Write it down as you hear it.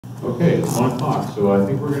Okay, it's 1 o'clock, so I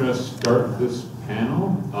think we're going to start this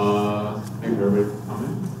panel. Thank you everybody for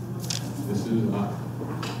coming. This is,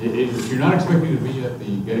 if you're not expecting to be at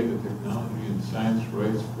the Getting the Technology and Science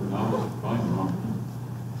Rights for Novels, you're probably wrong.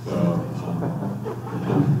 So,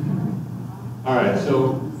 all right,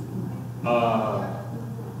 so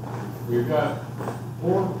we've got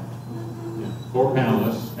four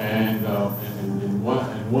panelists and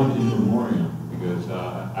one in memoriam, because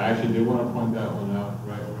I actually did want to point that one out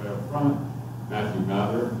right up front. Matthew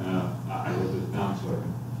Mather, I wrote this down so I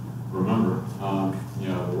can remember,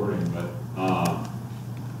 the wording, but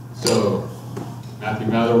so Matthew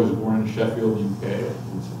Mather was born in Sheffield, UK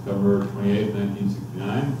on September 28,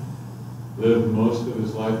 1969. Lived most of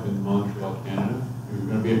his life in Montreal, Canada. He was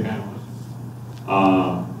going to be a panelist.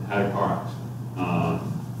 Had a car accident.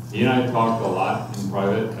 He and I talked a lot in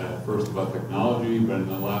private at first about technology, but in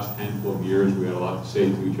the last handful of years we had a lot to say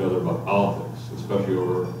to each other about politics, especially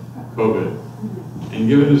over COVID. And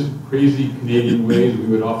given his crazy Canadian ways, we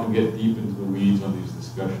would often get deep into the weeds on these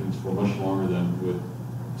discussions for much longer than would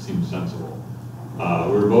seem sensible.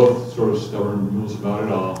 We were both sort of stubborn mules about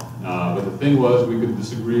it all, but the thing was we could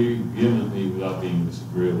disagree vehemently without being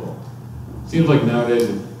disagreeable. Seems like nowadays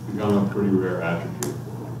it's become a pretty rare attribute.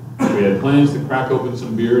 We had plans to crack open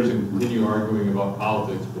some beers and continue arguing about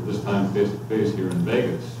politics, but this time face to face here in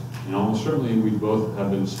Vegas. And almost certainly we both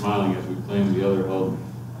have been smiling as we claim the other held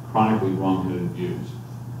chronically wrong-headed views.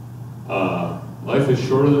 Life is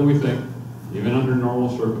shorter than we think, even under normal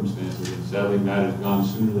circumstances, and sadly Matt is gone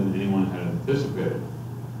sooner than anyone had anticipated.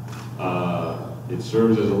 It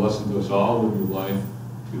serves as a lesson to us all: live your life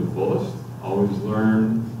to the fullest. Always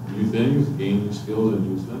learn new things, gain new skills, and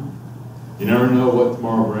use them. You never know what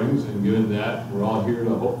tomorrow brings, and given that, we're all here to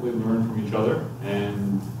hopefully learn from each other,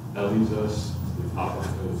 and that leads us to the topic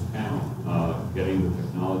of this panel, getting the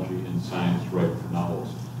technology and science right for novels.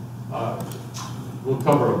 We'll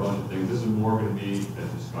cover a bunch of things. This is more going to be a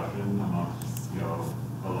discussion amongst,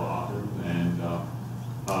 fellow authors, and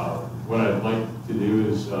what I'd like to do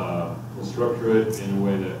is we'll structure it in a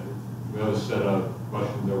way that we have a set of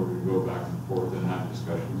questions that we're going to go back and forth and have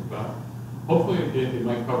discussions about. Hopefully it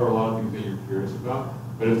might cover a lot of things that you're curious about,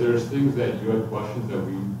 but if there's things that you have questions that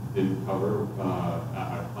we didn't cover,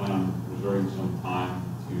 I plan on reserving some time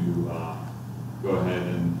to go ahead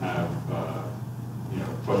and have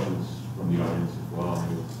questions from the audience as well, and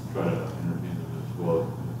we'll try to entertain them as well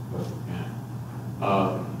as best we can.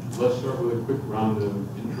 Let's start with a quick round of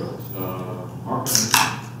intros. Mark.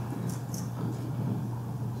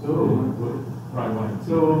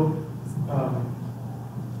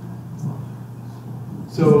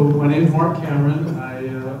 So my name is Marc Cameron.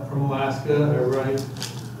 From Alaska.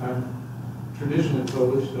 I'm traditionally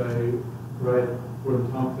published. I write for the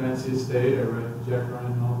Tom Clancy estate. I write Jack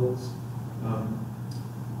Ryan novels.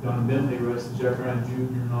 Don Bentley writes the Jack Ryan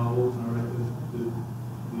Jr. novels, and I write the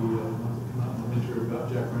ones that come out in the winter about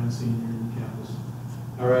Jack Ryan Sr. and campus.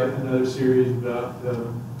 I write another series about,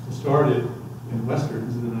 started in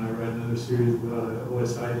Westerns, and then I write another series about an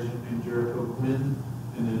OSI agent named Jericho Quinn,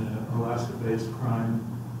 and then an Alaska-based crime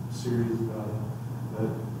series about a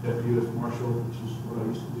deputy U.S. Marshal, which is what I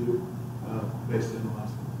used to do, based in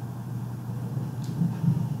Alaska.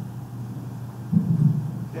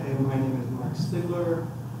 Okay, my name is Mark Stiegler.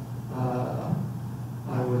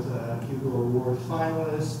 I was a Hugo Award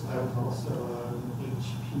finalist. I was also an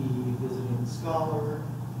HP visiting scholar.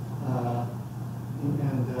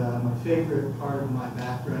 And my favorite part of my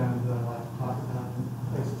background that I like to talk about in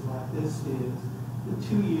places like this is the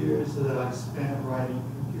 2 years that I spent writing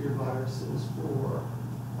computer viruses for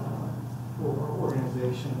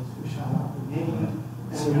organizations who shall not be named,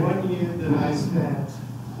 and the 1 year that I spent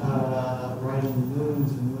writing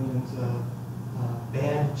millions and millions of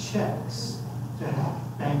bad checks to hack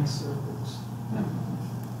bank servers.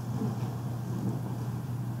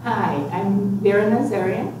 Hi, I'm Vera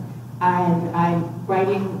Nazarian, and I'm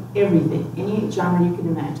writing everything, any genre you can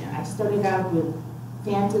imagine. I started out with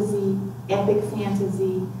fantasy, epic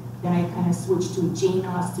fantasy, then I kind of switched to Jane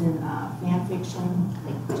Austen fan fiction,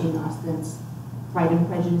 like Jane Austen's Pride and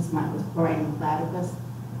Prejudice, mine was Pride and Platypus.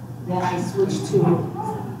 Then I switched to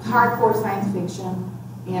hardcore science fiction,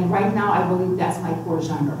 and right now I believe that's my core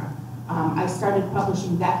genre. I started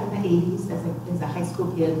publishing back in the 80s as a high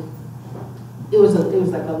school kid. It was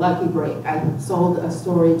like a lucky break. I sold a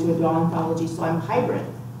story to a doll anthology, so I'm hybrid.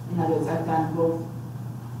 In other words, I've done both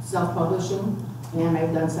self-publishing and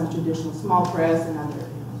I've done some traditional small press and other.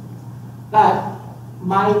 But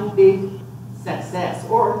my big success,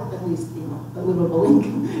 or at least a livable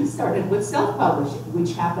income, started with self-publishing,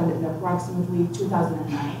 which happened in approximately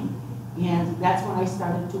 2009. And that's when I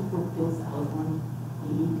started to put things out on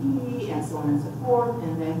AEP so on and so forth.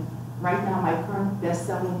 And then right now my current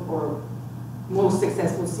best-selling or most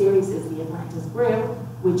successful series is The Atlantis Grail,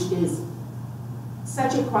 which is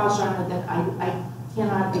such a cross-genre that I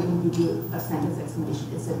cannot even give you a sentence explanation.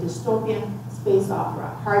 It's a dystopian space opera,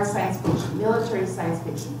 hard science fiction, military science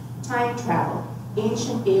fiction, time travel,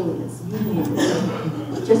 ancient aliens, you name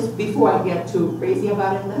it. Just before I get too crazy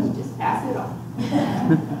about it, let me just pass it on.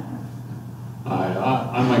 Hi,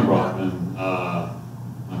 I'm Mike Rothman.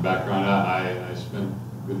 My background, I spent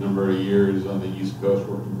a good number of years on the East Coast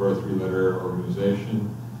working for a three-letter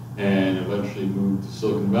organization, and eventually moved to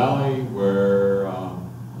Silicon Valley, where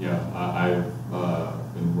I've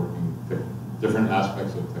been working different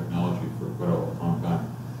aspects of technology for quite a long time.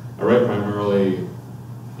 I write primarily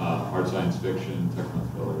hard science fiction, techno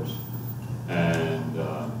thrillers, and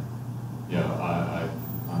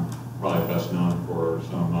I'm probably best known for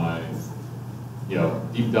some of my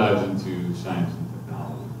deep dives into science and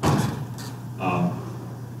technology.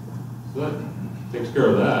 So that takes care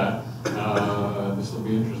of that. This will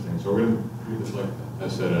be interesting. So we're going to treat this, like I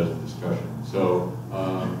said, as a discussion. So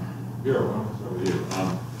Vera, why don't we start with you?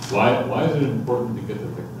 Why is it important to get the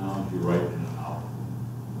technology right in an novel?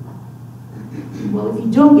 Well, if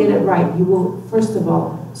you don't get it right, you will, first of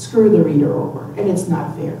all, screw the reader over, and it's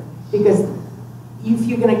not fair. Because if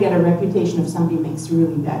you're going to get a reputation if somebody makes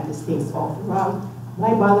really bad mistakes all throughout,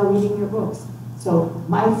 why bother reading your books? So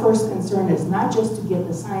my first concern is not just to get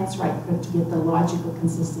the science right, but to get the logical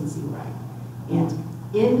consistency right. And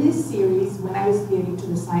in this series, when I was getting to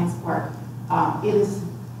the science part, it is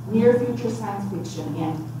near future science fiction.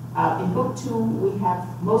 And in book 2, we have,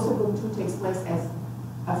 most of book 2 takes place as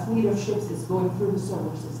a fleet of ships is going through the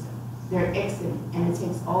solar system. They're exiting, and it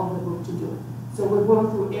takes all of the book to do it. So we're going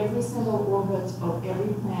through every single orbit of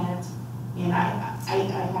every planet, and I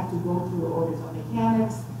have to go through orbital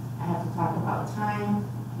mechanics. I have to talk about time,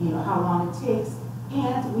 how long it takes,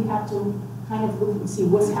 and we have to kind of look and see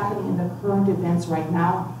what's happening in the current events right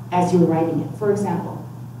now as you're writing it. For example,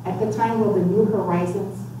 at the time where the New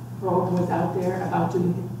Horizons probe was out there about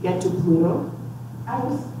to get to Pluto, I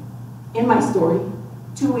was, in my story,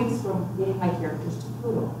 2 weeks from getting my characters to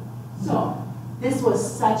Pluto. So this was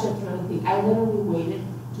such a thrilling thing. I literally waited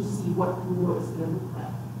to see what Pluto is going to look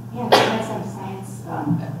like. And I had some science,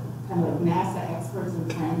 kind of like NASA experts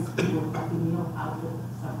and friends who were helping me out with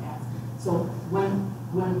some facts. So when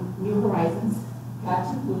New Horizons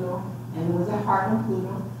got to Pluto and there was a heart on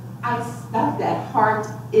Pluto, I stuck that heart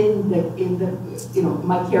in the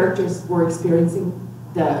my characters were experiencing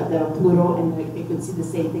the Pluto, and they could see the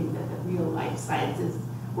same thing that the real life scientists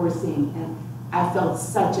were seeing. And I felt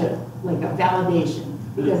such a validation,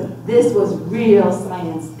 because this was real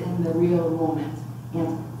science in the real moment.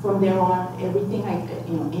 And from there on, everything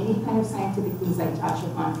any kind of scientific things I touch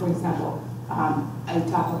upon. For example, I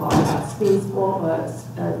talk about space,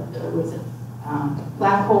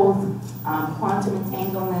 black holes, quantum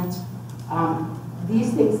entanglement.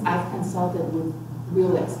 These things I've consulted with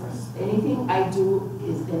real experts. Anything I do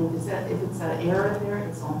is, and if it's an error there,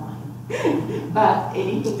 it's all mine. But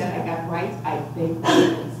anything that I got right, I thank the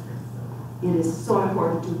experts. It is so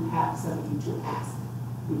important to have somebody to ask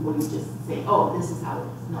before you just say, oh, this is how it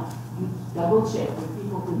is. No, you double check with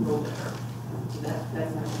people who know better.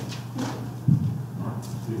 That's my thing.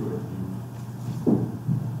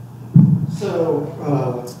 So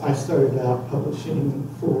I started out publishing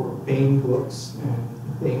for 20Books,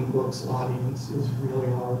 and the 20Books audience is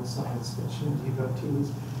really hard science fiction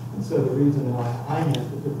devotees. And so the reason why I have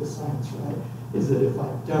to get the science right is that if I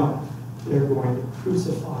don't, they're going to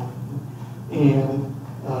crucify me. And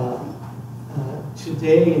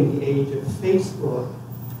today, in the age of Facebook,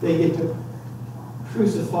 they get to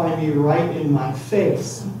crucify me right in my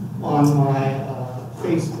face on my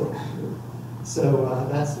Facebook group. So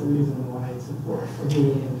that's the reason why it's important for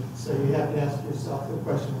me. And so you have to ask yourself the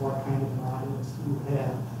question, what kind of an audience do you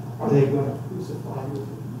have? Are they going to crucify you if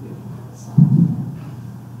you give them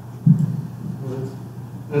science?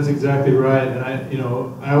 That's exactly right. And I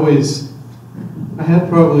had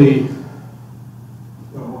probably,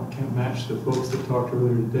 well, I can't match the folks that talked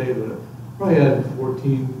earlier today, but I probably had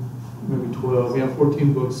 14, maybe 12,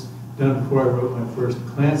 14 books done before I wrote my first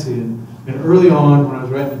Clancy. And early on, when I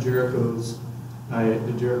was writing the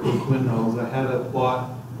Jericho Quinn novels, I had a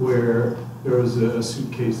plot where there was a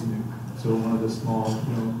suitcase nuke. So one of the small,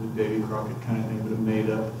 the Davy Crockett kind of thing, but a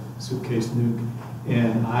made-up suitcase nuke.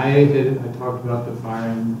 And I talked about the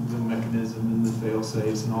firing, the mechanism, and the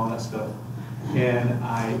fail-safes, and all that stuff. And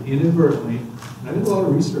I inadvertently, I did a lot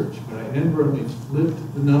of research, but I inadvertently flipped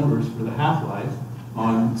the numbers for the half-life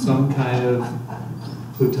on some kind of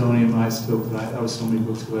plutonium isotope that I was so many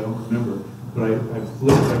books ago I don't remember. But I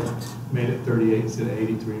flipped, made it 38 instead of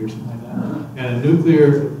 83 or something like that. And a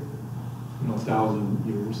nuclear, 1,000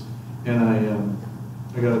 years. And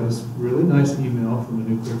I got this really nice email from a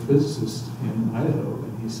nuclear physicist in Idaho,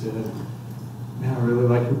 and he said, "Man, I really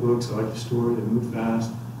like your books, I like your story, they move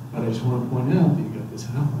fast, but I just want to point out that you got this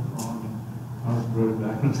half wrong." And I wrote it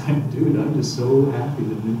back and I was like, "Dude, I'm just so happy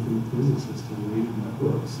that nuclear physicists are reading my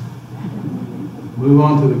books." Move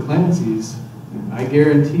on to the Clancy's. I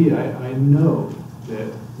guarantee, I know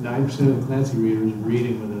that 90% of the Clancy readers are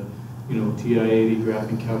reading with a TI-80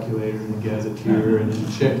 graphing calculator and a gazetteer and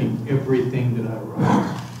then checking everything that I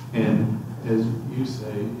write. And as you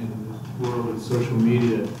say, in the world of social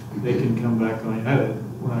media, they can come back on.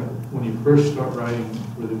 When you first start writing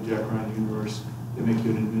for the Jack Ryan universe, they make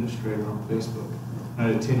you an administrator on Facebook. I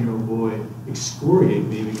had a 10-year-old boy excoriate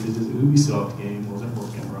me because his Ubisoft game wasn't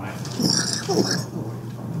working right.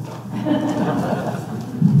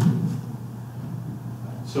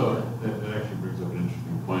 So that actually brings up an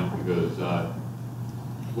interesting point, because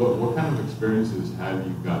what kind of experiences have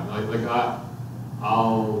you gotten?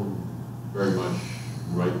 I'll very much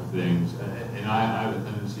write things, and I have a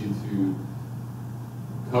tendency to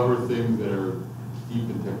cover things that are deep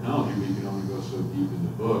in technology, but you can only go so deep in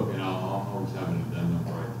the book, and I'll always have an addendum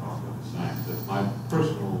where I talk about the science. That's my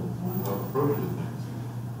personal approach to things.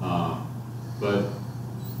 But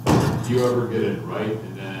do you ever get it right,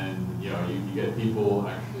 and then you get people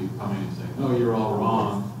actually coming and saying, "No, you're all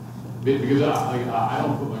wrong," because I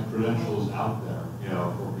don't put my credentials out there,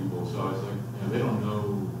 for people, so it's like they don't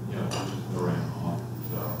know, I'm just right and wrong.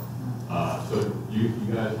 So you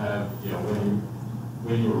guys have,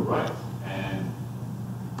 when you were right and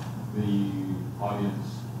the audience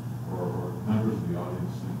or members of the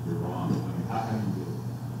audience think you're wrong, how do you do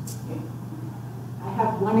it? I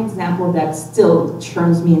have one example that still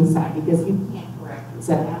churns me inside, because you can't correct it. It's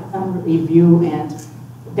an Amazon review, and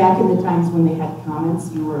back in the times when they had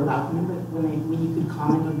comments, you were allowed, remember when you could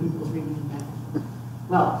comment on people's reviews?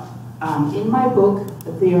 Well, in my book,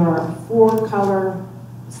 there are 4 color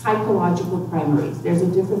psychological primaries. There's a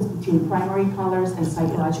difference between primary colors and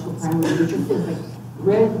psychological primaries, which are things like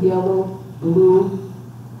red, yellow, blue,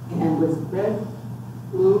 and was red,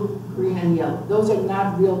 blue, green, and yellow. Those are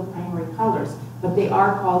not real primary colors, but they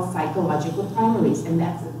are called psychological primaries, and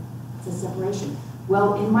that's a separation.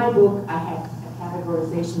 Well, in my book, I had a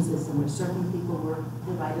categorization system where certain people were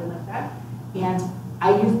divided like that, and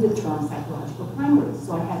I used the term psychological primaries.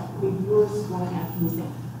 So I had reviewers going after me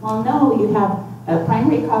saying, "Well, no, you have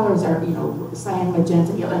primary colors are cyan,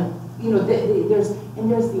 magenta, yellow, and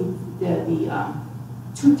there's the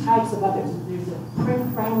 2 types of others. There's a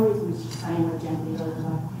print primaries, which is cyan, magenta,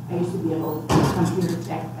 yellow. I used to be a computer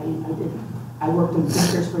tech. I worked on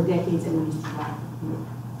printers for decades, and we used to write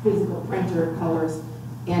physical printer colors.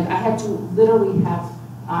 And I had to literally have,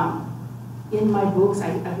 in my books, I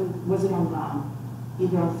wasn't on,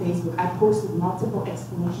 either on Facebook, I posted multiple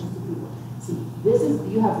explanations to people. See,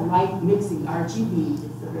 you have light mixing, RGB,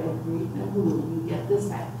 it's the red, green, and blue, you get this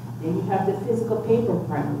side. Then you have the physical paper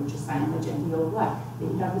primer, which is cyan, magenta, yellow, black.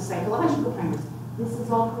 Then you have the psychological primers. This is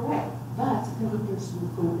all correct, but computers will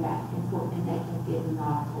go back and forth, and they can get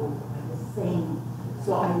knocked over by the same.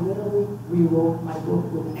 So I literally rewrote my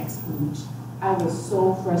book with an explanation. I was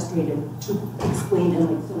so frustrated to explain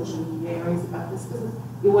in social media areas about this because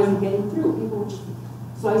it wasn't getting through. People were just,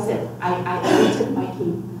 so I said, I edited my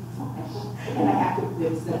key, and I have to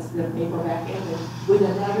fix the paper back in with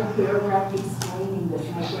another paragraph explaining this.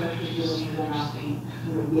 And I could have to do it and then out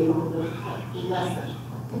and gave them a little lesson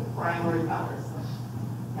in primary colors. So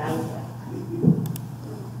that was it.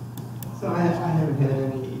 So I haven't had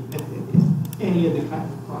any of the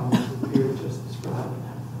kinds of problems that you were just describing.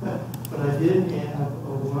 But I did have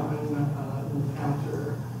one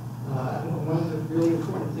encounter. One of the really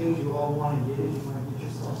important things you all want to get is you want to get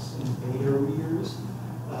yourself some beta readers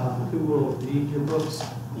who will read your books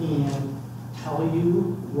and tell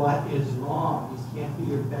you what is wrong. These can't be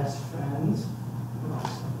your best friends. Well,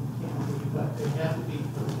 some can be, but they have to be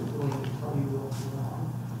willing to tell you what's wrong.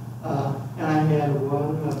 And I had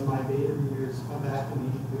one of my beta readers come back to me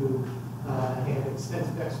who had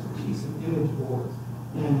extensive expertise in image boards.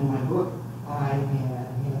 And in my book, I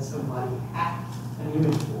had somebody hack an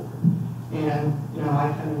image board. And,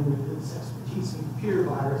 I come in with this expertise in computer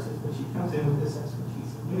viruses, but she comes in with this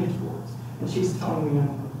expertise in image boards. And she's telling me I'm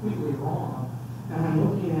completely wrong. And I'm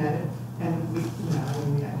looking at it, and we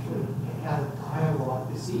actually had a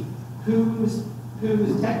dialogue to see whose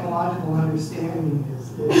technological understanding is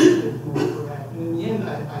more correct. And in the end,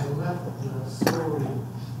 I left the story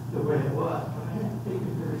the way it was, but I had to take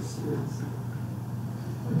it very seriously.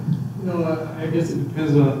 I guess it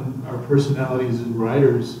depends on our personalities as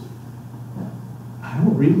writers. I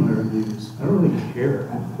don't read my reviews. I don't really care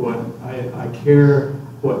what, I care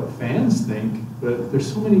what fans think, but there's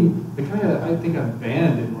so many, I think I'm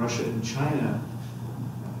banned in Russia and China.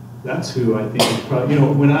 That's who I think is probably,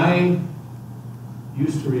 when I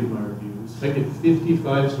used to read my reviews, I get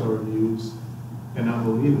 55-star reviews and not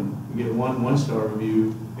believe them. You get one-star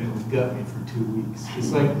review and it would gut me for 2 weeks.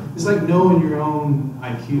 It's like knowing your own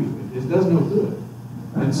IQ. It does no good.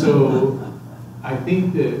 And so I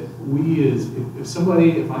think that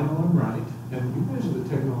if I know I'm right, and you guys are the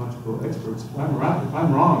technological experts, if I'm right, if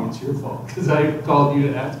I'm wrong, it's your fault, because I called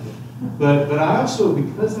you to ask it. But I also,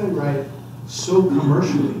 because I write so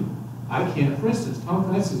commercially, I can't, for instance, Tom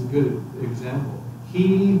Clancy is a good example.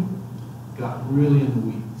 He got really in the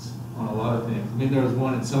weeds on a lot of things. I mean, there was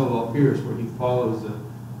one in Some of All Fears where he follows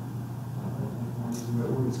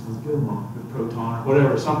it's called Gilmore, the proton or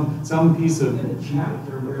whatever, some piece of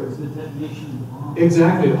chapter where it was the detonation of the bomb.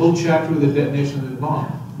 Exactly, a whole chapter with the detonation of the bomb.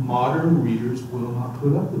 Modern readers will not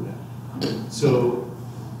put up with that. So,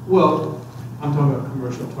 well, I'm talking about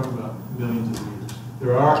commercial, I'm talking about millions of readers.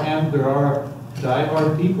 There are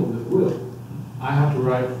diehard people that will. I have to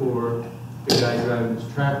write for the guy driving his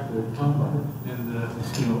tractor at combine and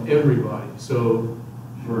everybody. So,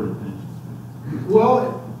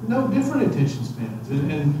 well, no, different attention spans.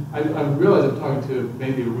 And I realize I'm talking to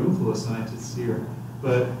maybe a room full of scientists here,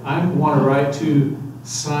 but I want to write to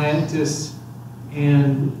scientists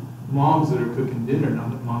and moms that are cooking dinner. Not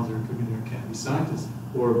that moms that are cooking dinner can't be scientists,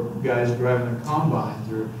 or guys driving their combines,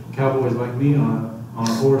 or cowboys like me on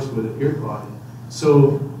a horse with an ear pod.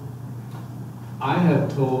 So I have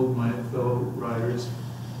told my fellow writers,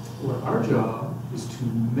 what our job is to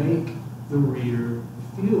make the reader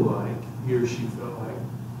feel like he or she felt like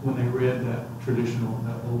when they read that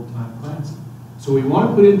old time Clancy. So we want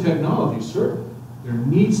to put in technology, certainly. There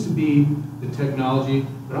needs to be the technology,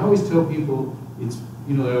 but I always tell people, they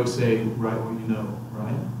always say, write what you know,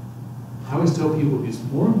 right? I always tell people it's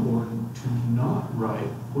more important to not write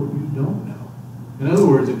what you don't know. In other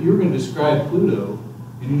words, if you were going to describe Pluto,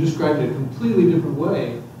 and you described it a completely different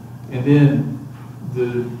way, and then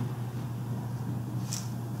the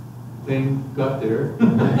thing got there,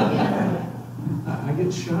 I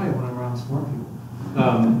get shy when I'm around smart people,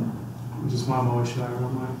 which is why I'm always shy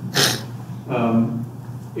around mine.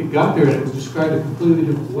 It got there and it was described a completely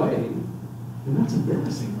different way, and that's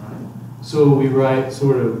embarrassing, right? So we write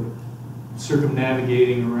sort of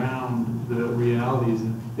circumnavigating around the realities,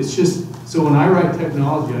 and it's just, so when I write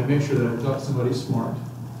technology, I make sure that I talk to somebody smart,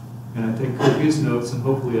 and I take copious notes, and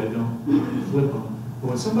hopefully I don't flip them. But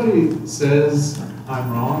when somebody says I'm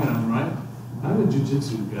wrong and I'm right, I'm a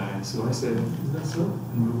jiu-jitsu guy, so I say, is that so?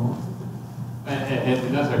 And move on.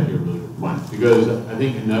 And that's actually a really good point, because I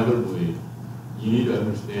think inevitably you need to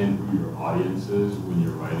understand who your audience is when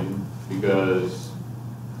you're writing, because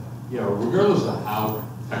regardless of how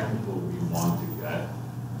technical we want to get,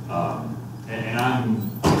 I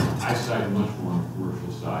cite much more on the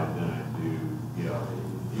commercial side than I do,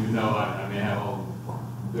 even though I may have all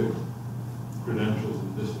the credentials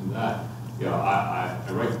and this and that, I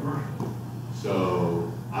write commercially. So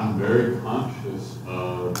I'm very conscious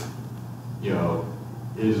of,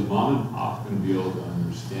 is mom and pop going to be able to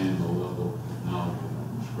understand the level of technology that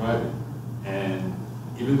I'm describing? And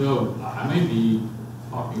even though I may be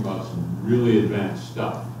talking about some really advanced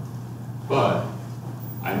stuff, but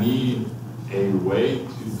I need a way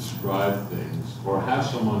to describe things or have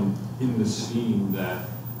someone in the scene that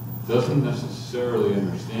doesn't necessarily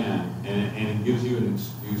understand, and it gives you an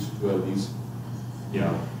excuse to at least,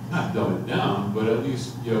 not dumb it down, but at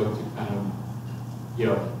least, to kind of,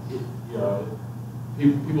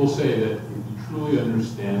 people say that if you truly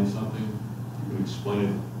understand something, you can explain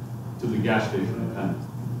it to the gas station attendant.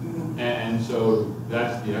 And so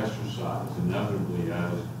that's the exercise, inevitably,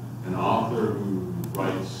 as an author who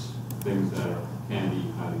writes things that can be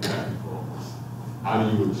highly technical. How do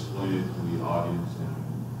you explain it to the audience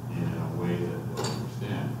in a way that they'll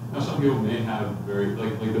understand? Now, some people may have very,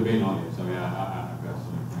 like the Bain audience. I mean, I've got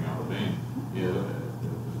something coming out of Bain, as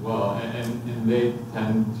well, and they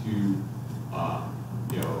tend to,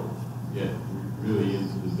 get really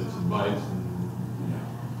into the bits and bytes and,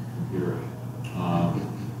 computer.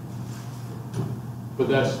 But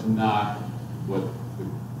that's not what the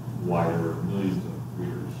wider millions of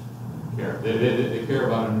readers care. They care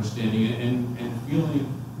about understanding it and feeling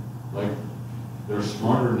like they're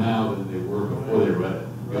smarter now than they were before they read it.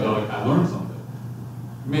 I learned something.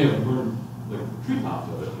 You may have learned the treetops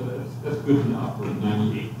of it, but that's good enough for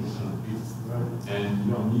 98% of people. Right. And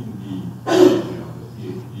you don't need to be, a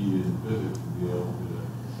PhD in physics to be able to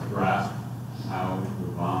grasp how the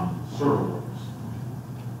bomb sort of works.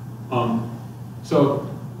 So,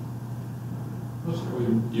 let's start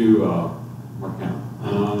with you, Marc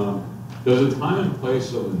Cameron. Does the time and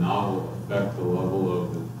place of the novel affect the level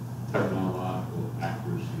of the technological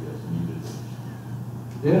accuracy that's needed?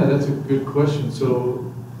 Yeah, that's a good question.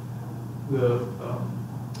 So the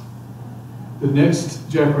next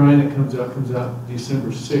Jack Ryan that comes out December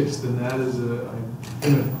 6th, and that is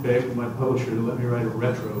I'm going to beg my publisher to let me write a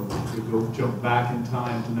retro to go jump back in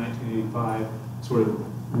time to 1985, sort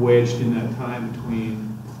of wedged in that time between.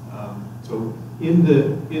 So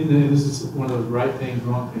this is one of those right things,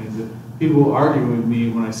 wrong things that people argue with me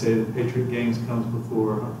when I say that Patriot Games comes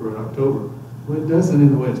before October. Well, it doesn't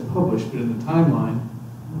in the way it's published, but in the timeline,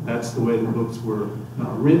 that's the way the books were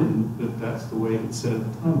not written, but that's the way it's set in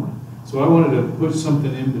the timeline. So I wanted to put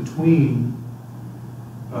something in between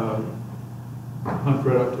Hunt for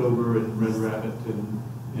Red October and Red Rabbit and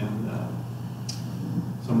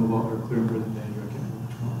some of our Clear and Present Danger, I can't remember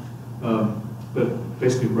which one. But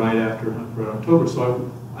basically right after Hunt for Red October. So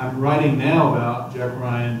I'm writing now about Jack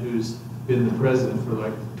Ryan, who's been the president for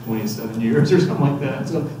like 27 years or something like that.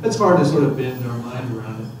 So that's hard to sort of bend our mind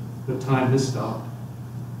around it, but time has stopped.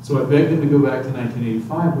 So I begged him to go back to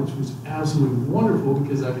 1985, which was absolutely wonderful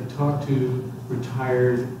because I could talk to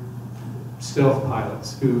retired stealth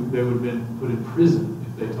pilots who they would have been put in prison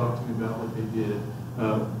if they talked to me about what they did.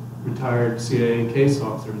 Retired CIA case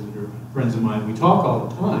officers that are friends of mine. We talk all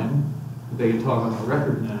the time, but they can talk on the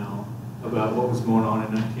record now about what was going on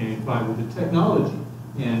in 1985 with the technology.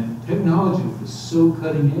 And technology was so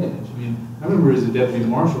cutting edge. I mean, I remember as a deputy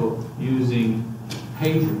marshal using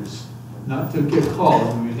pagers, not to get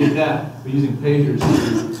calls, when we did that, but using pagers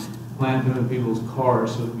to plan to people's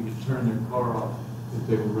cars so that we could turn their car off if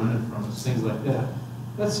they were running from us, things like that.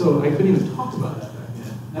 That's so, I couldn't even talk about that back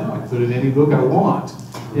then. Now I put in any book I want.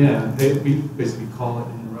 Yeah, we basically call it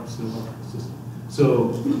an interrupt system.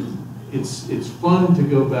 So it's fun to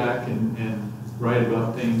go back and write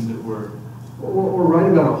about things that were, or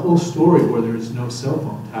write about a whole story where there's no cell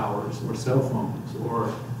phone towers or cell phones,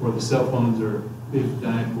 or the cell phones are big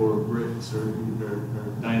Dynacore bricks or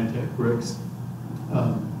Dynatech bricks.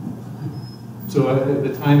 So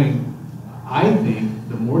the timing, I think,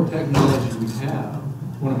 the more technology we have,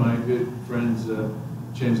 one of my good friends,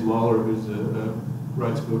 James Lawler, who's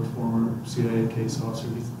writes books, former CIA case officer,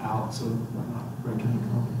 he's out, so I'm not breaking any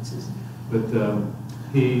confidences. But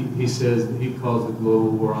he says that he calls the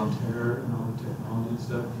global war on terror and all the technology and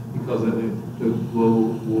stuff, he calls that the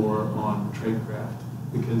global war on tradecraft,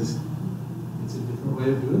 because it's a different way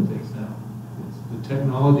of doing things now. The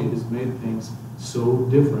technology has made things so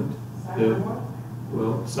different that,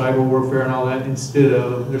 well, cyber warfare and all that, instead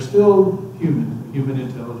of, they're still human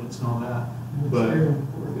intelligence and all that, but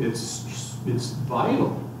it's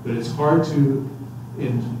vital. But it's hard to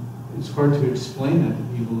explain that to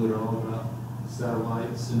people that are all about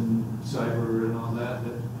satellites and cyber and all that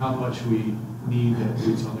how much we need that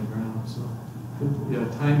boots on the ground. So, yeah,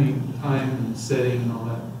 time and setting and all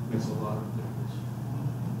that makes a lot of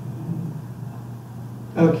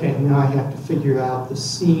difference. Okay, now I have to figure out the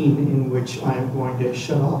scene in which I'm going to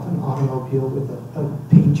shut off an automobile with a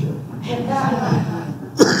pager.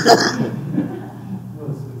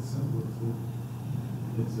 Well, it's simple.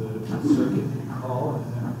 It's a circuit you call, and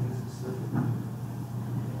then it's a circuit.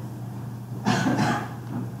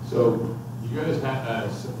 So, you guys have,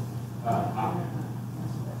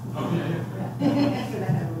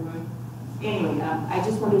 Anyway, I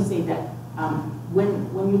just want to say that when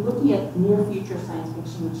you're looking at near future science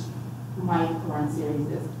fiction, which my current series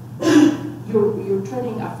is, you're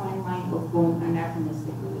treading a fine line of going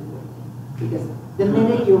anachronistic really quickly. Because the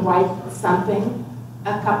minute you write something,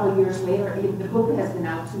 a couple of years later, the book has been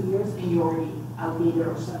out 2 years and you're already outdated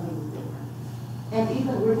or something is different. And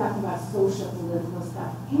even we're talking about social, political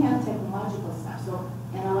stuff and technological stuff. So,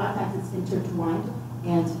 and a lot of times it's intertwined.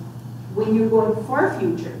 And when you're going far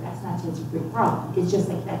future, that's not just a big problem. It's just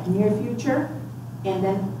like that near future. And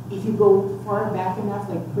then if you go far back enough,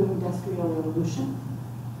 like pre-industrial revolution,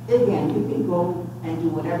 again, you can go and do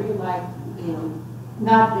whatever you like,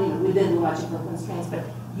 not within logical constraints, but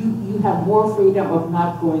you have more freedom of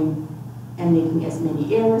not going and making as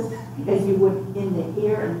many errors as you would in the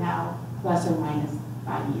here and now, plus or minus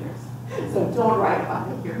 5 years. So don't write about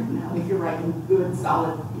the here and now if you're writing good,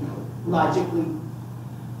 solid, logically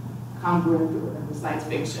congruent or whatever science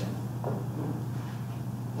fiction.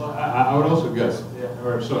 well, I would also guess,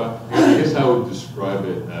 so I guess I would describe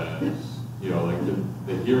it as, like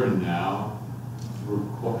the here and now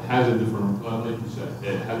has a different, like you said,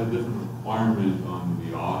 it has a different requirement on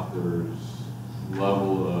the author's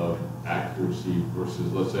level of accuracy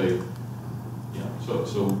versus, let's say,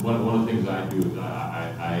 so one of the things I do is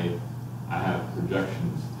I have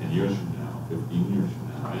projections 10 years from now, 15 years from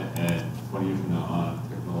now, and 20 years from now on a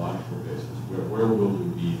technological basis. Where will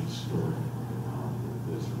we be in story technology,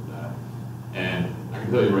 this or that? And I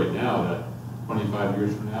can tell you right now that 25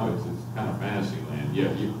 years from now, it's kind of fantasy land.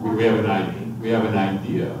 Yeah, we have an idea. We have an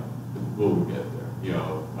idea, but will we get there? You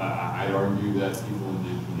know, I'd argue that people in the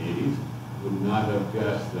 1980s would not have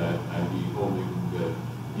guessed that I'd be holding the,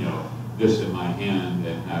 you know, this in my hand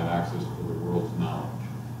and have access to the world's knowledge.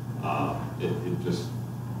 It just,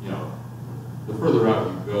 you know, the further out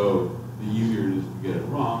you go, the easier it is to get it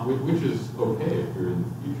wrong, which is okay if you're in the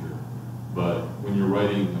future. But when you're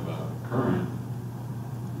writing about the current,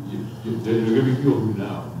 there's going to be people who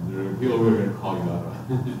know. There are people who are going to call you out on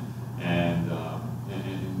it. and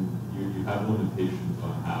you have limitations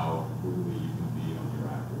on how quickly you can be on your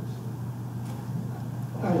accuracy.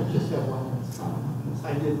 I just have one last comment on this.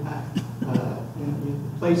 I did,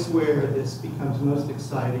 the place where this becomes most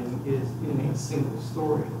exciting is in a single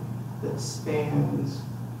story that spans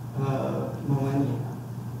millennia.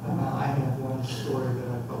 I have one story that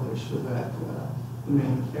I published about the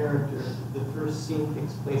main character. The first scene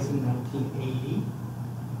takes place in 1980,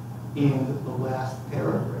 and the last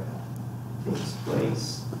paragraph takes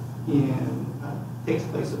place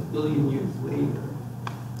a billion years later,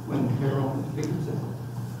 when the heroine figures out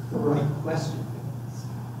the right question.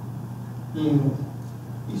 And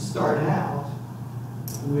you start out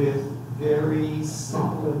with very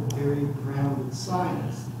solid, very grounded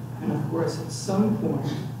science, and of course, at some point,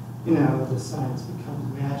 you know, the science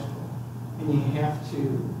becomes magical, and you have to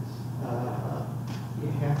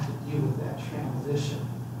deal with that transition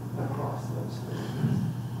across those stages.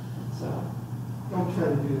 So don't try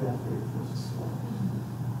to do that for your first story.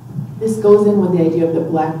 This goes in with the idea of the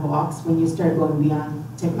black box. When you start going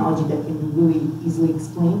beyond technology that can be really easily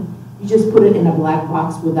explained, you just put it in a black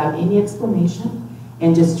box without any explanation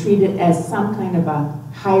and just treat it as some kind of a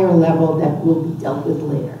higher level that will be dealt with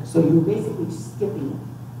later. So you're basically skipping it.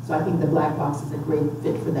 So I think the black box is a great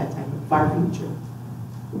fit for that type of far future.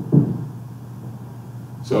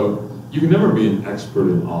 So you can never be an expert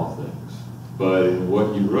in all things, but in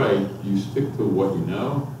what you write, you stick to what you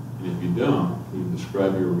know, and if you don't, you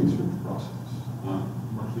describe your research process.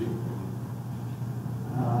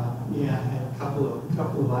 Yeah, I had a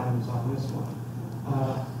couple of items on this one.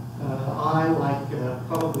 I, like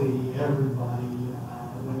probably everybody,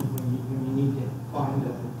 when you need to find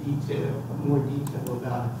more detail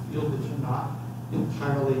about a field that you're not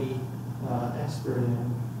entirely expert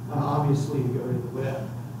in, obviously you go to the web.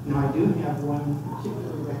 Now, I do have one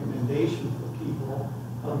particular recommendation for people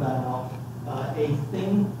about a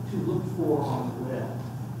thing to look for on the web,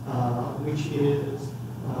 which is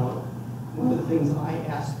one of the things I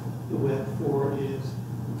ask the web for is,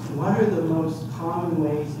 what are the most common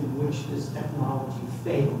ways in which this technology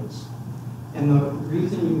fails? And the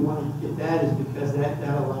reason you want to get that is because that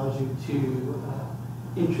allows you to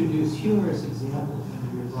introduce humorous examples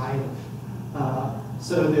into your writing.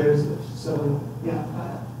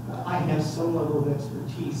 I have some level of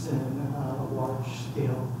expertise in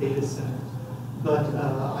large-scale data centers, but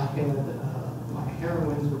I had my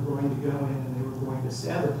heroines were going to go in and they were going to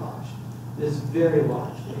sabotage this very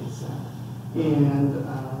large data center. And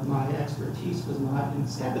my expertise was not in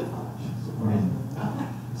sabotage, surprisingly enough.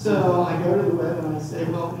 So I go to the web and I say,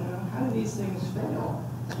 well, you know, how do these things fail?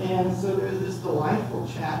 And so there's this delightful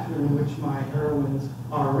chapter in which my heroines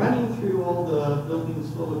are running through all the buildings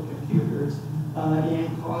full of computers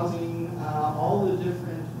and causing all the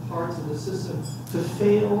different parts of the system to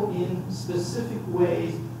fail in specific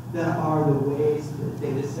ways that are the ways that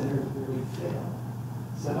data centers really fail.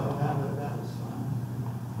 So that was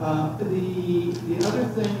fun. The other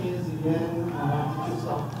thing is, again,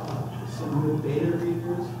 some good beta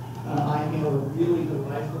readers. I had a really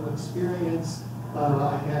delightful experience.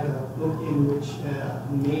 I had a book in which a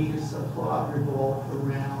major subplot revolved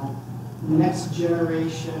around next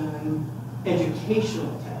generation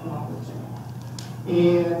educational technology.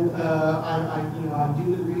 And I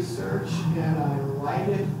do the research and I write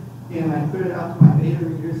it and I put it out to my beta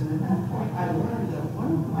readers. And at that point, I learned that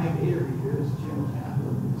one of my beta readers, Jim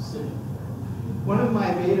Campbell, who's sitting there, one of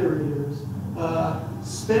my beta readers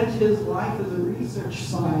spent his life as a research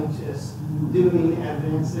scientist doing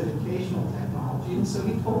advanced educational technology. And so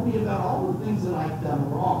he told me about all the things that I'd done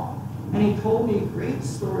wrong. And he told me great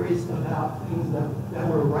stories about things that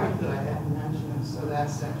were right that I hadn't mentioned. And so that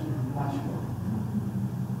section is much more.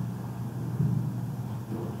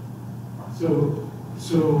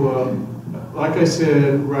 So like I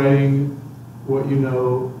said, writing what you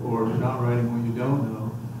know or not writing what you don't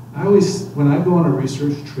know, I always, when I go on a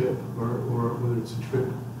research trip or whether it's a trip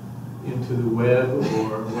into the web,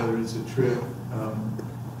 or whether it's a trip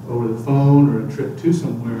over the phone or a trip to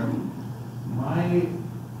somewhere, my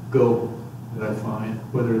goal that I find,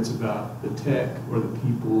 whether it's about the tech or the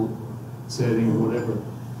people, setting or whatever,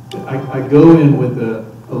 I go in with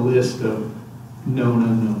a list of known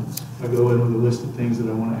unknowns. I go in with a list of things that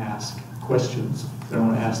I want to ask, questions that I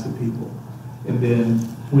want to ask the people. And then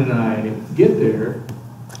when I get there,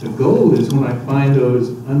 the goal is when I find those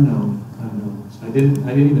unknowns. I didn't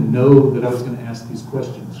even know that I was going to ask these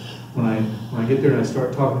questions. When I get there and I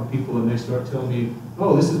start talking to people and they start telling me,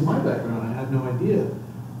 oh, this is my background, I had no idea.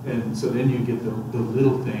 And so then you get the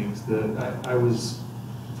little things that I was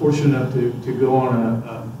fortunate enough to go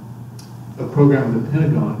on a program with the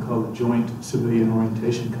Pentagon called the Joint Civilian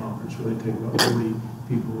Orientation Conference, where they take about 40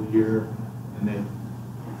 people a year, and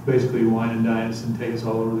they basically wine and dine us and take us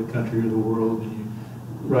all over the country or the world, and you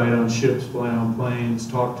ride on ships, fly on planes,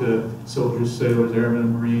 talk to soldiers, sailors, airmen,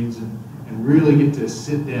 and Marines, and really get to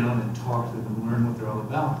sit down and talk to them and learn what they're all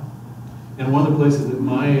about. And one of the places that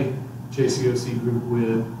my JCOC group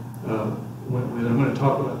went with, I'm going to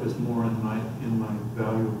talk about this more in my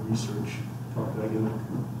value of research talk that I give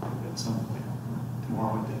at some point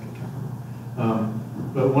tomorrow, I think. I can't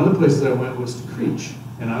remember. But one of the places I went was to Creech,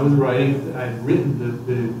 and I was writing. I had written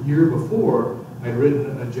the year before. I'd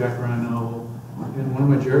written a Jack Ryan novel, and one of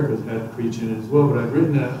my Jerichos had Creech in it as well. But I'd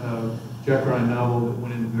written a Jack Ryan novel that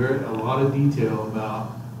went into a lot of detail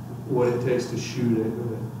about what it takes to shoot it. I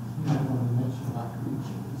want to mention about Creech.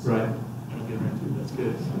 Right. I'm getting right to it. That's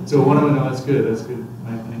good. So one of them, no, that's good. That's good. I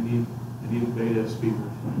need a beta speaker.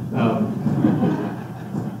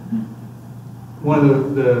 One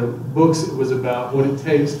of the books was about what it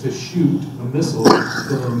takes to shoot a missile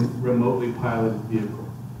from a remotely piloted vehicle.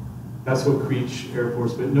 That's what Creech Air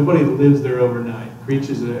Force Base. Nobody lives there overnight. Creech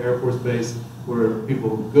is an Air Force base where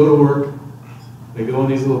people go to work. They go in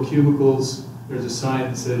these little cubicles. There's a sign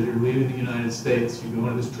that says you're leaving the United States. You go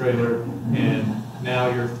into this trailer, and now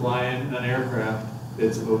you're flying an aircraft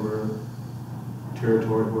that's over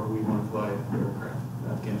territory where we want to fly aircraft,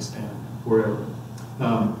 Afghanistan, wherever.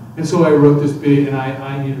 And so I wrote this big, and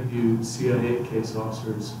I interviewed CIA case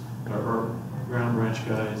officers, or ground branch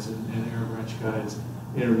guys and air branch guys,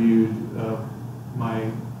 interviewed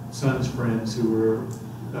my son's friends who were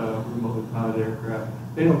remotely piloted aircraft.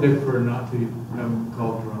 They prefer not to have them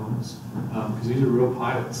called drones, because these are real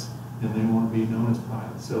pilots, and they want to be known as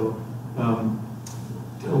pilots. So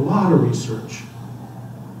did a lot of research.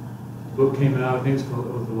 The book came out, I think it's called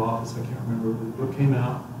Oath of Office, I can't remember, but the book came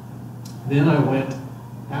out. Then I went,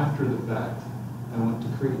 after the fact, I went to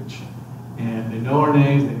Creech. And they know our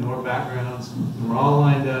names, they know our backgrounds, and we're all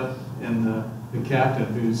lined up, and the captain,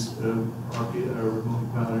 who's a remotely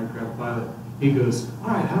piloted aircraft pilot, he goes, all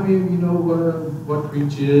right, how many of you know what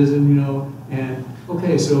Creech is, and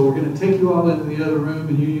okay, so we're going to take you all into the other room,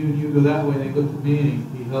 and you go that way. And he looked at me,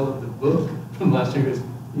 and he held up the book from last year, and goes,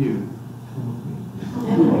 you.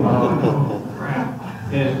 Oh, no, crap.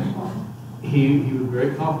 And he was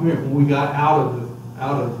very complimentary. When we got out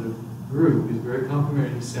of the group, he was very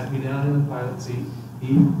complimentary. He sat me down in the pilot seat.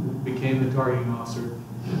 He became the targeting officer,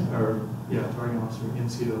 targeting officer,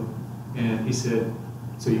 NCO, and he said,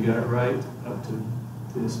 so you got it right up to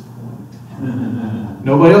this point.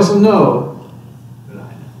 Nobody else will know, but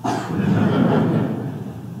I know.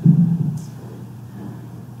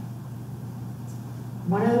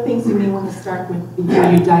 One of the things you may want to start with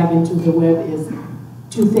before you dive into the web is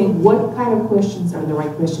to think what kind of questions are the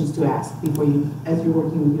right questions to ask before as you're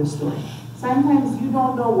working with your story. Sometimes you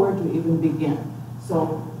don't know where to even begin. So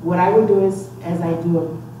what I would do is, as I do a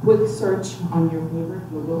quick search on your favorite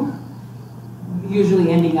Google,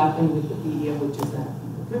 usually ending up in Wikipedia, which is it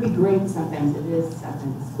could be great, sometimes it is,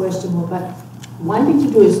 sometimes it's questionable, but one thing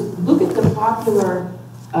to do is look at the popular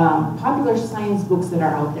science books that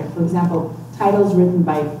are out there. For example, titles written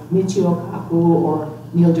by Michio Kaku or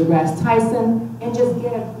Neil deGrasse Tyson, and just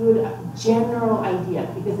get a good general idea,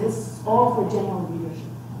 because it's all for general readership.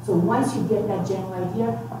 So once you get that general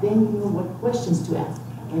idea, then you know what questions to ask,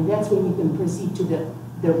 and that's when you can proceed to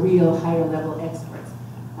the real higher level experts.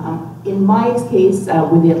 In my case,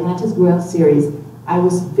 with the Atlantis Grail series, I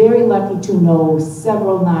was very lucky to know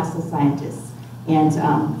several NASA scientists. And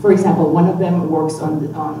for example, one of them works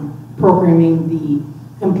on programming the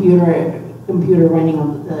computer running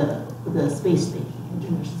of the space station,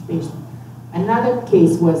 International Space Station. Another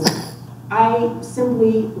case was I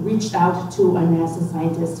simply reached out to a NASA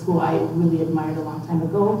scientist who I really admired a long time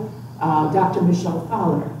ago, Dr. Michelle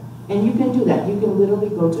Fowler. And you can do that. You can literally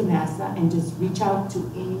go to NASA and just reach out to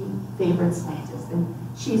any favorite scientist. And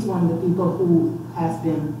she's one of the people who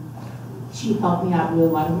she helped me out with a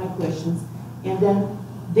lot of my questions. And then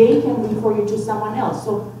they can refer you to someone else.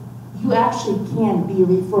 So you actually can be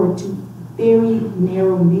referred to very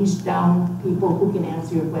narrow, niche down people who can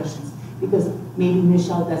answer your questions. Because maybe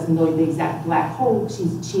Michelle doesn't know the exact black hole.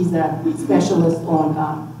 She's a specialist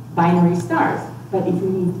on binary stars. But if you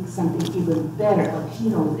need something even better, like she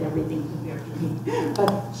knows everything compared to me,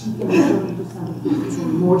 but she can refer you to somebody who's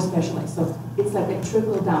even more specialized. So it's like a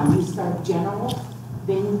trickle down. You start general,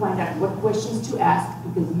 then you find out what questions to ask,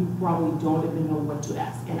 because you probably don't even know what to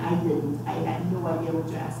ask. And I didn't. I had no idea what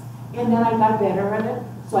to ask. And then I got better at it,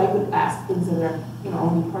 so I could ask things that are,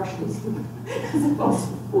 only partially stupid, as opposed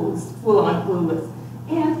to full-on clueless.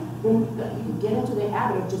 And then you get into the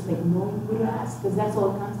habit of just like knowing who to ask, because that's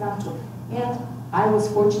all it comes down to. And I was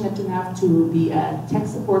fortunate enough to be a tech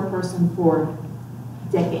support person for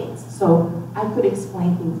decades, so I could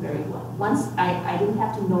explain things very well. Once I didn't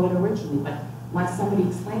have to know it originally, but once somebody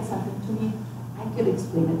explained something to me, I could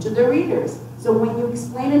explain it to the readers. So when you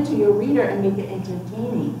explain it to your reader and make it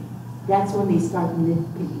entertaining, that's when they start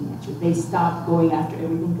nitpicking at you. They stop going after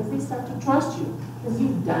everything because they start to trust you, because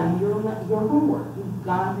you've done your homework. You've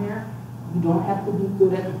gone there. You don't have to be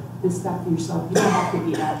good at this stuff yourself. You don't have to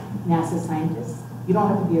be a NASA scientist. You don't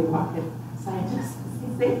have to be a rocket scientist,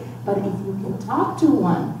 as they say. But if you can talk to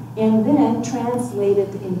one and then translate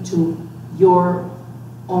it into your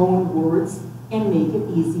own words and make it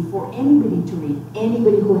easy for anybody to read.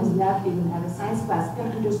 Anybody who has not even had a science class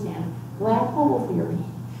can understand black hole theory.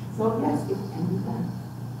 So yes, it can be done.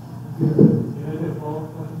 Can I have a follow-up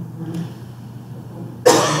question for you?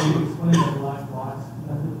 You explained the black box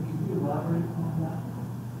method. Could you elaborate on that?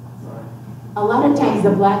 Sorry. A lot of times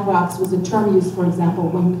the black box was a term used, for example,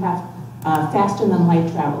 when you have faster than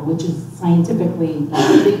light travel, which is scientifically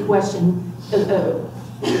a big question.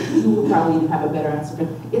 You will probably have a better answer, but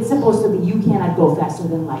it's supposed to be you cannot go faster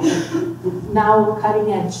than light. Now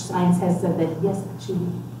cutting edge science has said that yes, actually,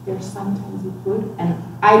 there's sometimes you could, and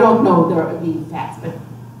I don't know the facts, but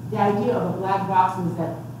the idea of a black box is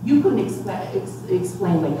that you couldn't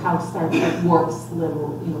explain like how Star Trek works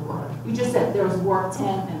little in the world. You just said there was warp 10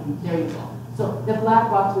 and there you go. So the black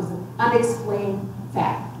box was an unexplained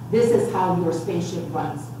fact. This is how your spaceship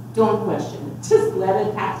runs. Don't question it. Just let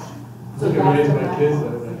it happen. So I that's raise the my black kids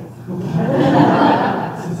box. like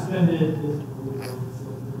that. Suspended.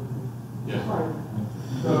 Yeah.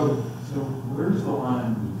 So where's the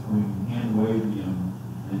line between hand waving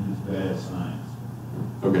and just bad science?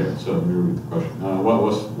 Okay, so let me read the question.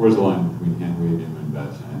 Where's the line between hand waving and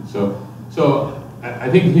bad science? So I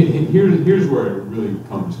think here's where it really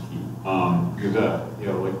comes key. Because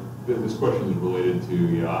like this question is related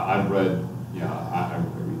to I've read I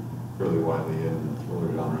read fairly widely in the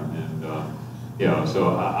thriller genre, and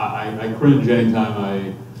so I cringe anytime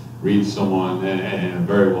I read someone and a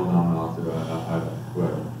very well-known author who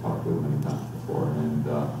I've talked with many times before, and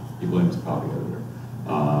he blames the copy editor.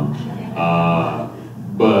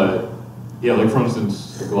 But like for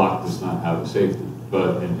instance, the Glock does not have a safety,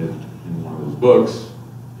 but in one of his books,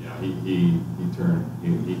 he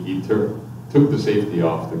took the safety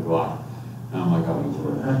off the Glock, and I'm like, oh,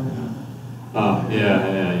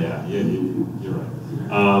 you're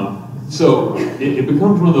right. So it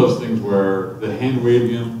becomes one of those things where the hand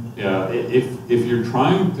waving, if you're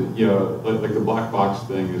trying to, like the black box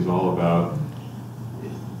thing is all about.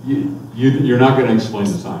 You're not going to explain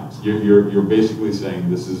the science. You're basically saying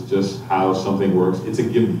this is just how something works. It's a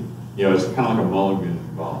gimme. It's kind of like a mulligan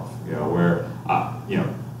in golf. Where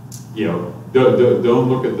don't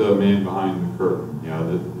look at the man behind the curtain.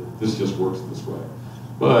 This just works this way.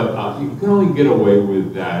 But you can only get away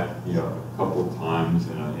with that a couple of times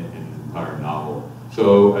in an entire novel.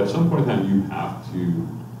 So at some point in time, you have to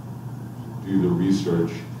do the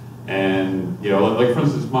research. And like for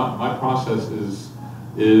instance, my process is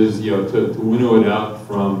to winnow it out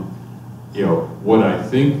from what I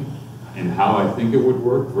think and how I think it would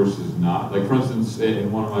work versus not. Like for instance,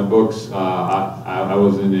 in one of my books, I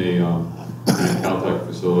was in a Caltech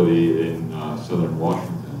facility in southern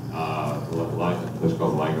Washington, a place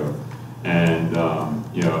called LIGO, and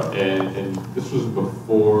and this was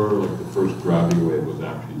before like the first gravity wave was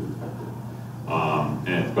actually detected.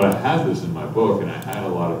 But I had this in my book, and I had a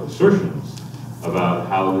lot of assertions about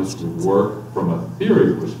how this would work from a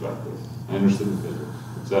theory perspective. I understood the physics,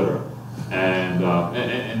 etc. And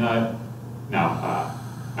I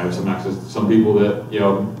have some access to some people that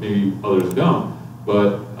maybe others don't.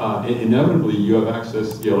 But inevitably, you have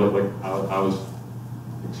access. Like I was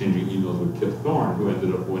exchanging emails with Kip Thorne, who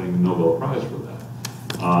ended up winning the Nobel Prize for that.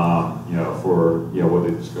 For what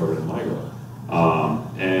they discovered in LIGO.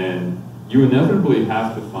 And you inevitably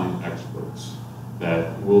have to find experts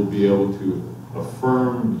that will be able to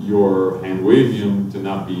affirm your handwavium to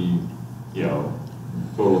not be, you know,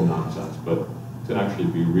 total nonsense, but to actually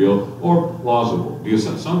be real or plausible. Because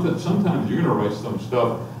sometimes you're going to write some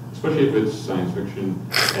stuff, especially if it's science fiction,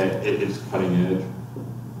 it's cutting edge.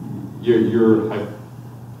 You're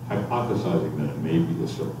hypothesizing that it may be a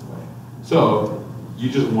certain way. So you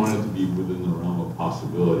just want it to be within the realm of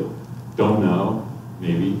possibility. Don't know,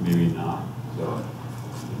 maybe, maybe not. So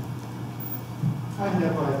I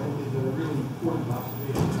have what I think is a really important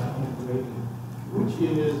observation about handwriting, which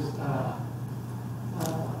is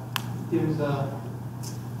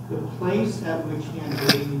the place at which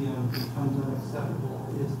handwriting becomes unacceptable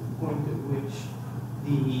is the point at which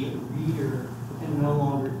the reader can no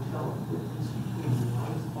longer tell the difference between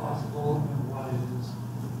what is possible and what is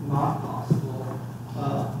not possible. A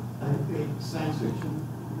great science fiction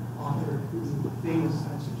author, famous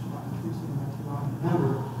science fiction author, whose name I cannot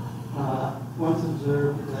remember, once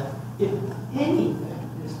observed that if anything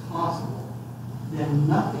is possible, then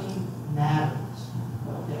nothing matters.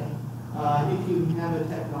 Okay, if you have a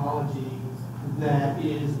technology that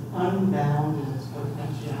is unbound in its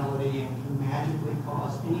potentiality and can magically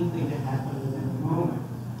cause anything to happen at any moment,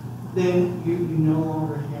 then you no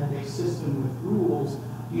longer have a system with rules.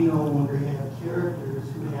 You no longer have characters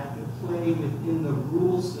who have to play within the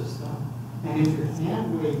rule system. And if your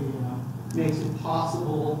hand waving makes it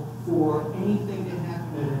possible for anything to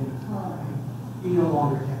happen at any time, you no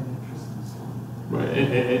longer have an interest in the story. right,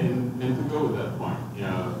 and to go with that point, you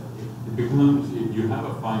know, it becomes, you have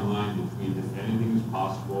a fine line between if anything is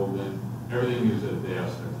possible, then everything is a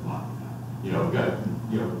deus ex machina. You know,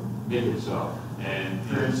 make it so. And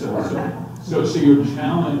so your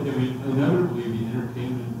challenge, I mean, inevitably the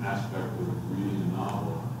entertainment aspect of reading a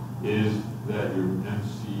novel is that your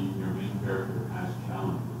MC, your main character, has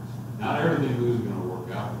challenges. Not everything is going to work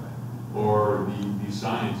out right. Or the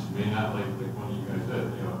science may not, like one of you guys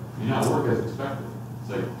said, you know, may not work as expected. It's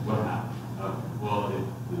like, what happened? Well, it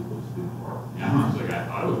didn't work. Yeah, it's like I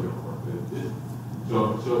thought it was going to work, but it didn't.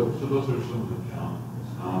 So those are some of the challenges.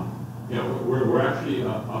 Yeah, we're actually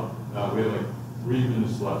up. We have like 3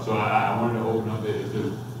 minutes left, so I wanted to open up if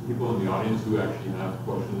there's people in the audience who actually have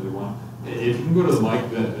questions they want. If you can go to the mic,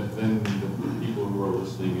 then the people who are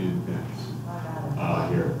listening in can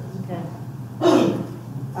actually hear. Okay.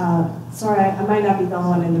 Sorry, I might not be the only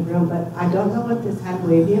one in the room, but I don't know what this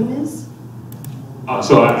handwavium is.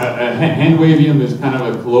 So handwavium is kind of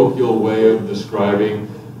a colloquial way of describing.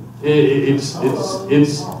 It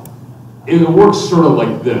works sort of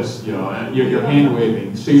like this, you know. You're hand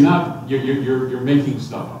waving, so you're making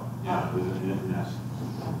stuff up. Yeah, in essence.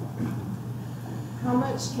 How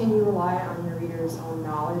much can you rely on your reader's own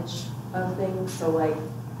knowledge of things? So like,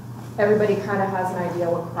 everybody kind of has an idea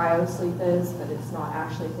what cryosleep is, but it's not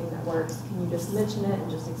actually a thing that works. Can you just mention it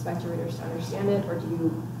and just expect your readers to understand it, or do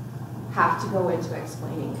you have to go into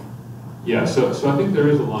explaining it? Yeah, so I think there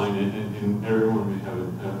is a line, and everyone may have a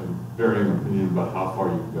varying opinion about how far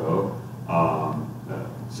you go.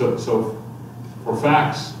 So for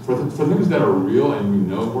facts, for things that are real and we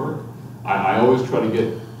know work, I always try to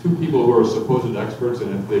get 2 people who are supposed experts,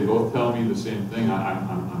 and if they both tell me the same thing,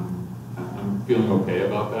 I'm feeling okay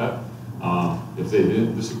about that. If they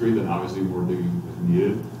didn't disagree, then obviously more digging is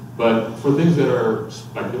needed. But for things that are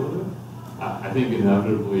speculative, I think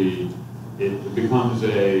inevitably it becomes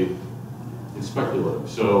it's speculative.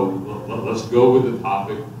 So let's go with the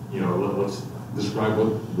topic. You know, let's describe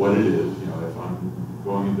what it is. You know, if I'm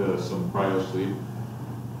going into some cryosleep,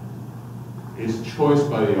 it's choice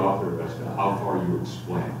by the author as to how far you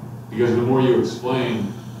explain. Because the more you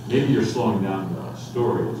explain, maybe you're slowing down the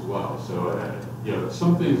story as well. So you know,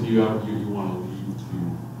 some things you want to leave to,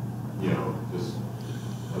 you know, just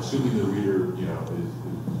assuming the reader, you know, is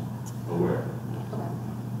aware.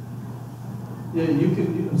 Yeah,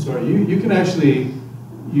 you can actually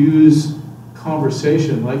use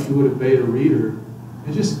conversation like you would a beta reader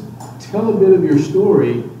and just tell a bit of your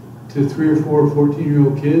story to 3 or 4 or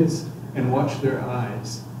 14-year-old kids and watch their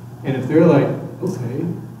eyes. And if they're like, okay,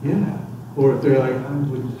 yeah, or if they're like, I'm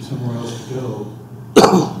looking for somewhere else to go,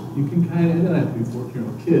 you can kind of, it doesn't have to be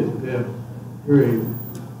 14-year-old kids, but they have very, you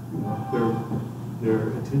know,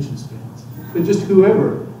 their attention spans. But just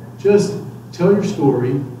whoever, just tell your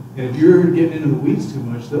story, and if you're getting into the weeds too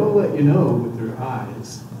much, they'll let you know with their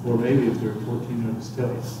eyes, or maybe if they're 14, they'll just tell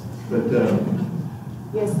you. But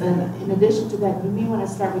yes, and in addition to that, you may want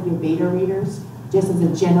to start with your beta readers, just as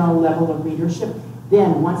a general level of readership.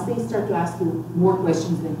 Then, once they start to ask you more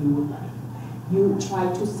questions than you would like, you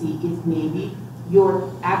try to see if maybe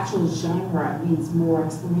your actual genre needs more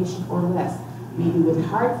explanation or less. Maybe with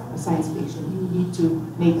hard science fiction, you need to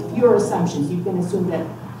make fewer assumptions. You can assume that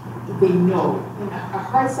they know. And a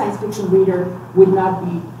hard science fiction reader would not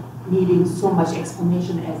be needing so much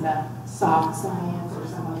explanation as a soft science or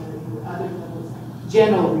some other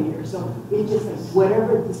general reader. So it's just like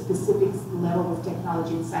whatever the specific level of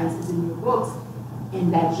technology and science is in your books,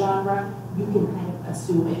 in that genre, you can kind of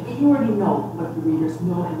assume it. And you already know what the readers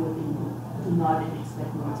know and what they do not and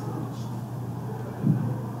expect more explanation.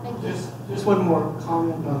 Thank you. Just one more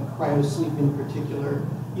comment on cryosleep in particular.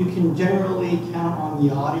 You can generally count on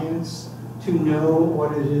the audience to know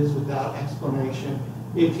what it is without explanation.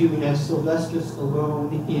 If you have Sylvester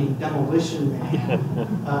Stallone in Demolition Man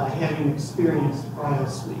having experienced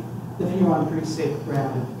cryosleep, then you're on pretty safe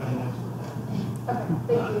ground if anybody knows what that is. Okay,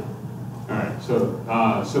 thank you. All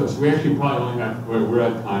right, so we actually probably only have, we're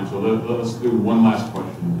at time, so let's do one last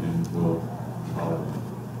question and we'll call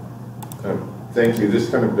it. Thank you. This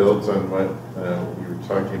kind of builds on what you were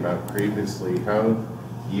talking about previously. How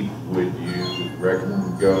deep would you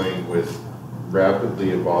recommend going with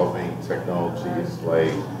rapidly evolving technologies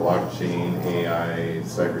like blockchain, AI,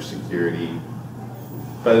 cybersecurity,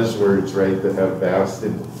 buzzwords, right, that have vast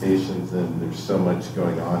implications, and there's so much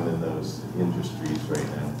going on in those industries right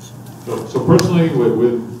now? So personally,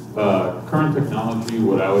 with current technology,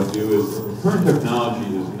 what I would do is, current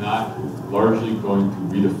technology is not largely going to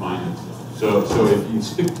redefine itself. So if you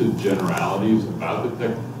stick to generalities about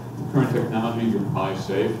the current technology, you're probably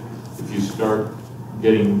safe. If you start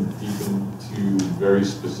getting deep into very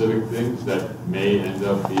specific things that may end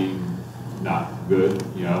up being not good,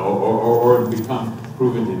 you know, or become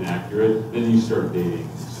proven inaccurate, then you start dating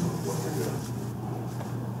some of what you're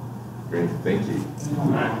doing. Great, thank you. All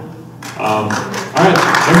right. All right,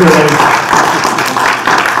 everybody.